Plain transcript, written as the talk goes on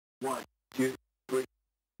1, 2, 3.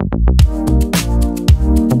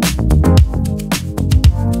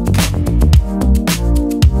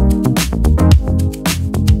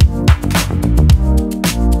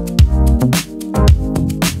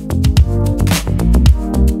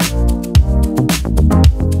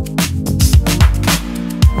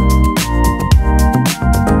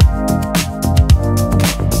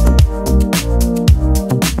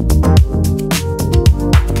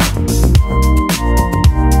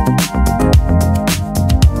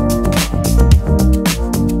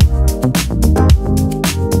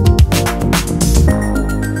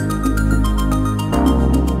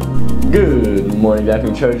 Good morning,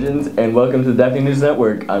 Daphne Trojans, and welcome to the Daphne News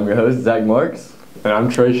Network. I'm your host, Zach Marks. And I'm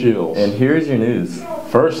Trey Shields. And here's your news.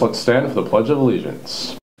 First, let's stand for the Pledge of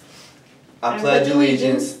Allegiance. I pledge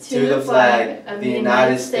allegiance to the flag of the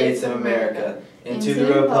United States of America and to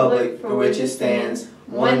the republic for which it stands,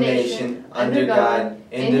 one nation, under God,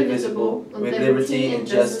 indivisible, with liberty and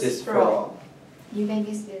justice for all. You think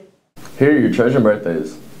it's good. Here are your Trojan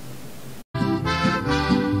birthdays.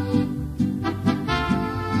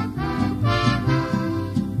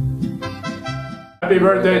 Happy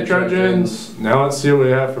birthday, Trojans! Now let's see what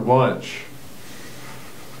we have for lunch.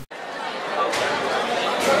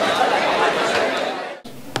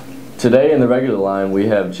 Today in the regular line, we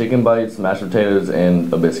have chicken bites, mashed potatoes,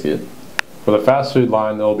 and a biscuit. For the fast food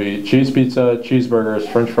line, there will be cheese pizza, cheeseburgers,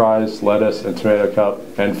 french fries, lettuce, and tomato cup,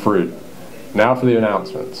 and fruit. Now for the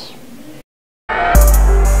announcements.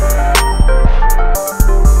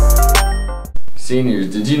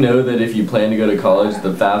 Seniors, did you know that if you plan to go to college,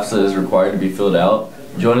 the FAFSA is required to be filled out?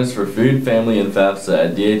 Join us for Food, Family, and FAFSA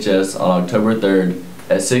at DHS on October 3rd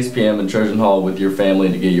at 6 p.m. in Trojan Hall with your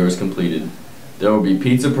family to get yours completed. There will be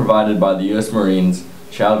pizza provided by the U.S. Marines,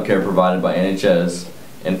 childcare provided by NHS,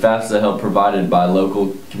 and FAFSA help provided by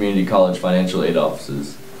local community college financial aid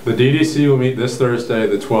offices. The DDC will meet this Thursday,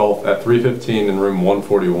 the 12th, at 3:15 in room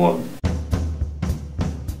 141.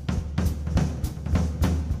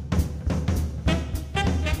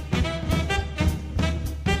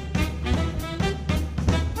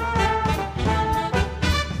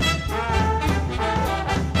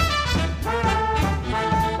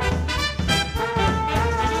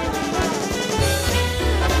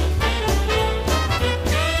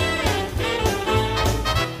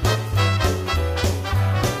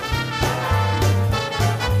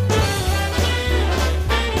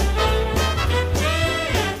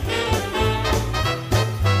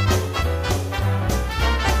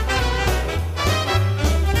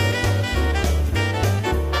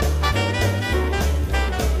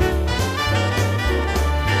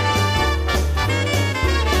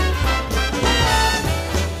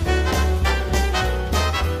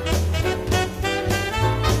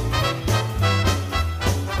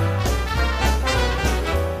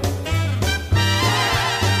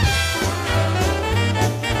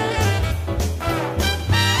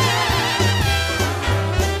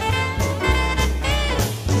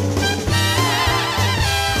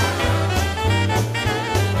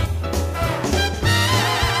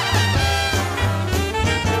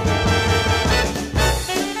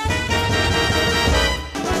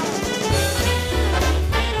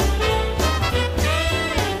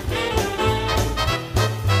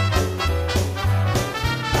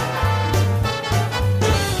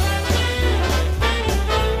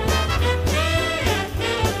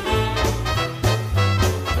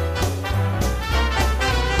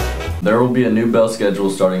 There will be a new bell schedule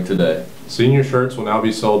starting today. Senior shirts will now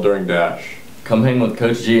be sold during Dash. Come hang with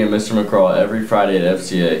Coach G and Mr. McCraw every Friday at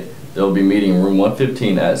FCA. They will be meeting room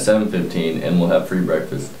 115 at 7:15 and will have free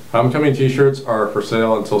breakfast. Homecoming t-shirts are for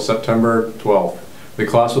sale until September 12th. The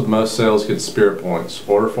class with the most sales gets Spirit Points.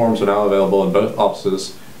 Order forms are now available in both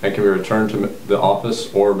offices and can be returned to the office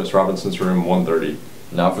or Ms. Robinson's room 130.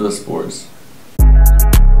 Now for the sports.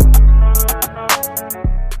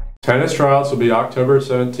 Tennis tryouts will be October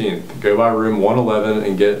 17th. Go by room 111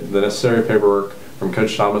 and get the necessary paperwork from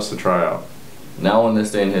Coach Thomas to try out. Now on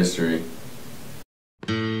this day in history.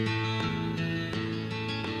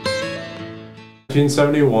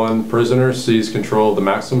 1971, prisoners seized control of the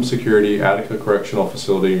maximum security Attica Correctional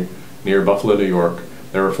Facility near Buffalo, New York.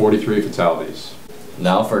 There were 43 fatalities.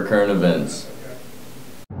 Now for current events.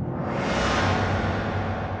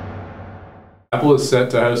 Apple is set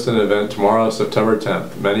to host an event tomorrow, September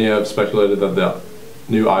 10th. Many have speculated that the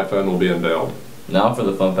new iPhone will be unveiled. Now for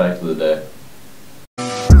the fun fact of the day.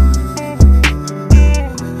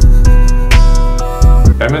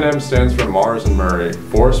 M&M stands for Mars and Murray.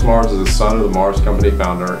 Forrest Mars is the son of the Mars Company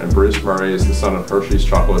founder, and Bruce Murray is the son of Hershey's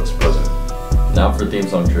Chocolate's president. Now for theme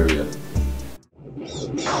song trivia.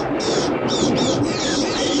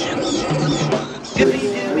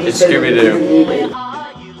 It's Scooby-Doo.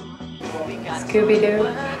 Scooby-Doo.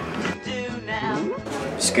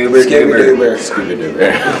 Scooby-Doo. Scooby-Doo.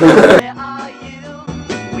 Where are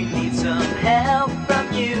you? We need some help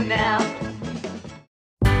from you now.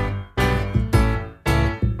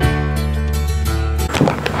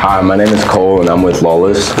 Hi, my name is Cole and I'm with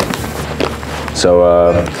Lawless.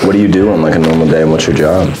 So, what do you do on like a normal day and what's your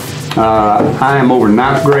job? I am over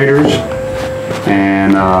ninth graders,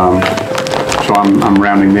 and so I'm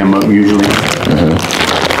rounding them up usually.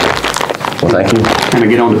 Well, thank you. And I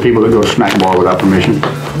get on to people that go snack bar without permission.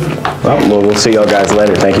 Well, we'll see y'all guys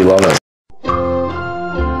later. Thank you, Lawless.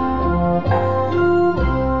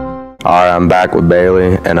 Alright, I'm back with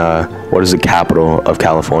Bailey, and what is the capital of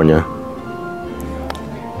California?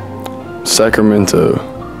 Sacramento.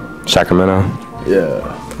 Sacramento? Yeah.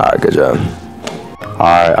 Alright, good job.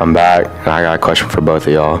 Alright, I'm back, and I got a question for both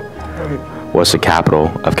of y'all. What's the capital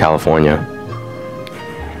of California?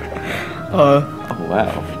 Oh,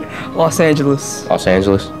 wow. Los Angeles. Los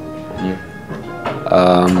Angeles?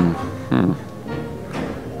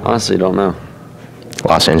 Honestly, don't know.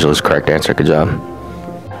 Los Angeles, correct answer. Good job.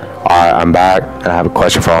 Alright, I'm back, and I have a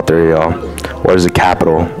question for all three of y'all. What is the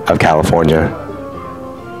capital of California?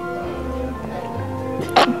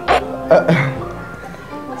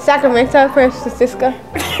 Sacramento, Francisco.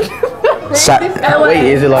 Wait,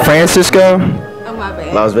 is it like Francisco? Oh, my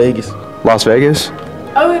bad. Las Vegas. Las Vegas?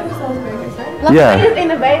 Oh, it is Las Vegas, right? Las Yeah. Vegas in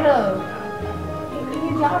Nevada.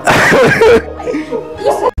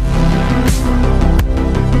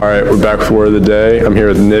 All right, we're back with Word of the Day. I'm here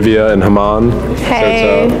with Nivea and Haman.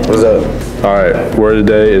 Hey. What's up? All right, Word of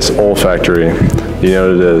the Day is olfactory. Do you know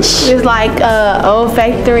what it is? It's like a old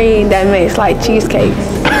factory that makes like cheesecakes.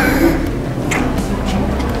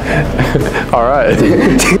 All right.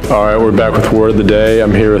 All right, we're back with Word of the Day.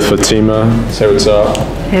 I'm here with Fatima. Say what's up.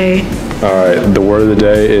 Hey. All right, the word of the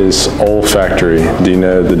day is olfactory. Do you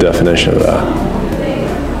know the definition of that?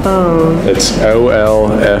 It's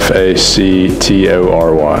olfactory.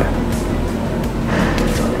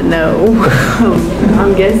 No.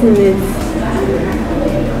 I'm guessing it's.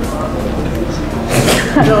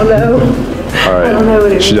 I don't know. All right, I don't know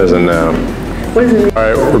what it she means. doesn't know. What does it mean? All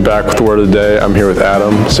right, we're back with the word of the day. I'm here with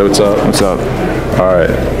Adam. So what's up? What's up? All right,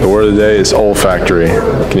 the word of the day is olfactory.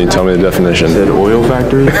 Can you tell me the definition? Is it oil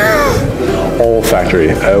factory?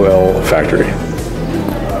 Olfactory. O-L factory.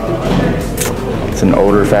 It's an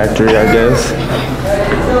older factory, I guess.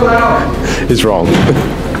 He's wrong.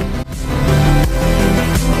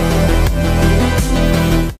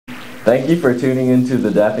 Thank you for tuning into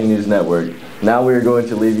the Daphne News Network. Now we are going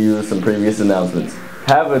to leave you with some previous announcements.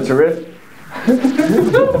 Have a terrific...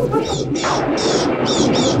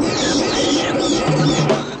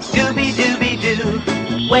 Scooby-Dooby-Doo,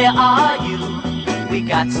 where are you? We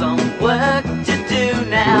got some work to do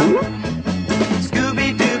now.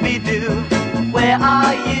 Scooby-Dooby-Doo, where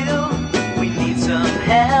are you? We need some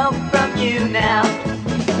help from you now.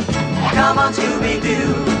 Come on,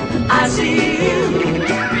 Scooby-Doo, I see you,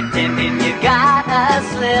 pretending you got a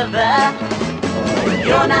sliver.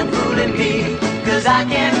 You're not fooling me, 'cause I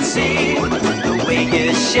can see the way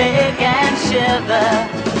you shake and shiver.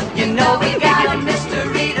 You know